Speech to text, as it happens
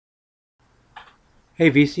Hey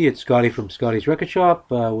VC, it's Scotty from Scotty's Record Shop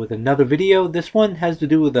with another video. This one has to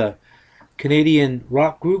do with a Canadian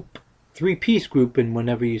rock group, three-piece group, and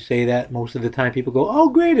whenever you say that, most of the time people go, oh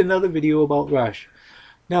great, another video about Rush.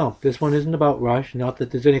 No, this one isn't about Rush, not that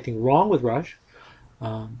there's anything wrong with Rush,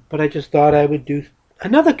 but I just thought I would do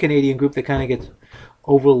another Canadian group that kind of gets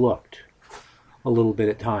overlooked a little bit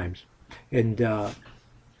at times, and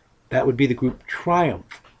that would be the group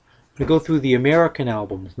Triumph. I'm going to go through the American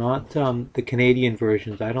albums, not the Canadian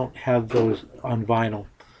versions. I don't have those on vinyl.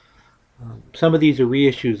 Some of these are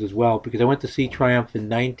reissues as well, because I went to see Triumph in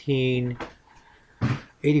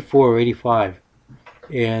 1984 or 85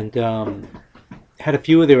 and had a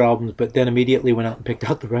few of their albums, but then immediately went out and picked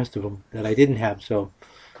out the rest of them that I didn't have. So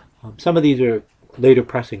some of these are later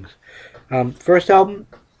pressings. First album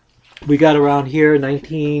we got around here,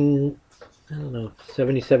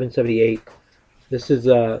 77, 78. This is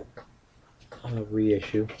a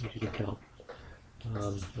reissue, as you can tell.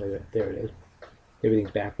 There it is.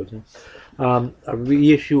 Everything's backwards. Huh? A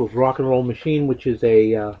reissue of Rock and Roll Machine, which is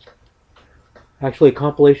actually a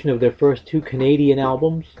compilation of their first two Canadian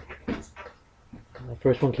albums. The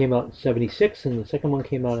first one came out in 76, and the second one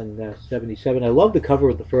came out in 77. I love the cover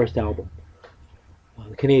of the first album,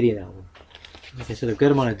 the Canadian album. Like I said, I've got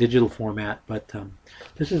them on a digital format, but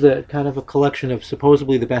this is a kind of a collection of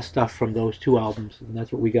supposedly the best stuff from those two albums, and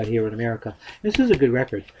that's what we got here in America. This is a good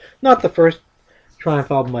record. Not the first Triumph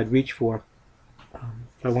album I'd reach for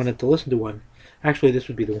if I wanted to listen to one. Actually, this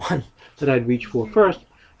would be the one that I'd reach for first.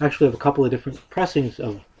 I actually have a couple of different pressings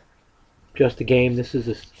of Just a Game. This is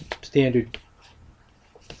a standard,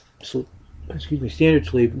 standard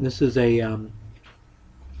sleeve. And this is a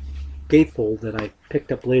gatefold that I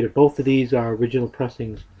picked up later. Both of these are original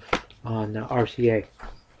pressings on RCA.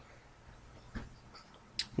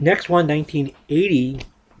 Next one, 1980,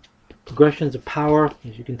 Progressions of Power.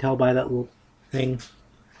 As you can tell by that little thing,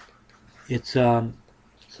 it's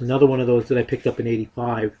another one of those that I picked up in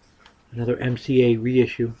 85. Another MCA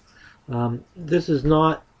reissue. This is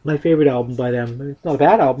not my favorite album by them. It's not a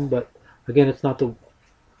bad album, but again, it's not the.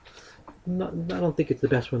 I don't think it's the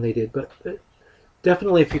best one they did, but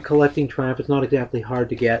definitely, if you're collecting Triumph, it's not exactly hard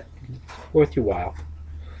to get. It's worth your while.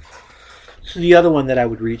 This is the other one that I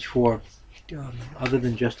would reach for, other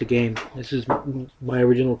than Just a Game. This is my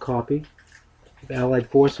original copy of Allied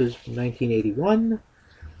Forces from 1981.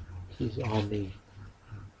 This is on the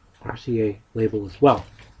RCA label as well.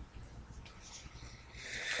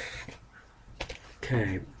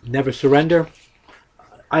 Okay, Never Surrender.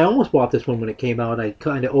 I almost bought this one when it came out. I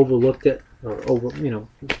kind of overlooked it, or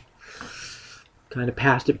kind of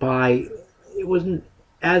passed it by. It wasn't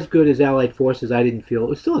as good as Allied Forces, I didn't feel. It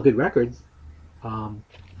was still a good record.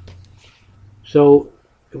 So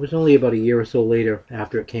it was only about a year or so later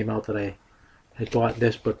after it came out that I had bought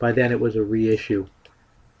this, but by then it was a reissue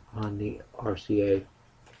on the RCA,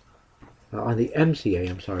 on the MCA,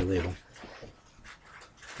 I'm sorry, label.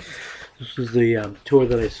 This is the tour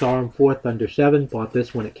that I saw him for, Thunder 7. Bought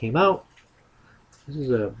this when it came out. This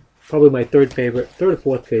is probably my third or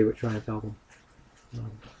fourth favorite Triumph album.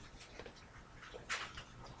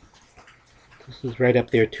 This is right up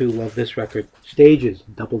there too. Love this record. Stages,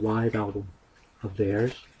 double live album of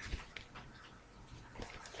theirs.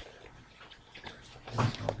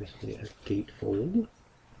 That's obviously a gatefold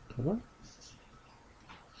cover.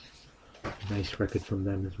 Nice record from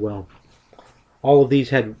them as well. All of these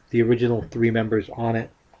had the original three members on it.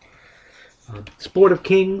 Sport of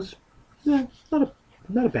Kings, not a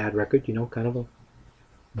bad record. Kind of a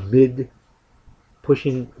mid.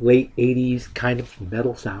 Pushing late 80s kind of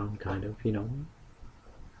metal sound, kind of,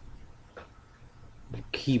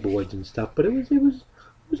 keyboards and stuff, but it was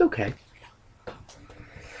okay. The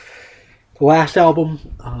last album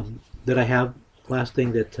that I have, last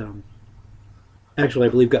thing that actually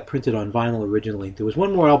I believe got printed on vinyl originally. There was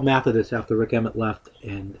one more album after this, after Rick Emmett left,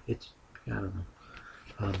 and it's, I don't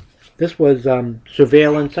know. This was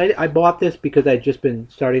Surveillance. I bought this because I'd just been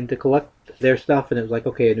starting to collect their stuff, and it was like,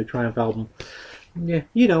 okay, a new Triumph album. Yeah,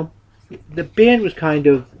 the band was kind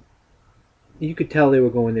of, you could tell they were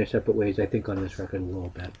going their separate ways, I think, on this record a little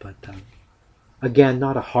bit. But again,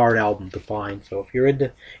 not a hard album to find. So if you're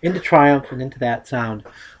into Triumph and into that sound,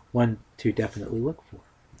 one to definitely look for.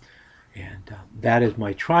 And that is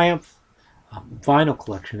my Triumph vinyl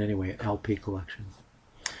collection, anyway, LP collection.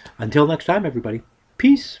 Until next time, everybody,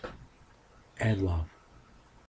 peace and love.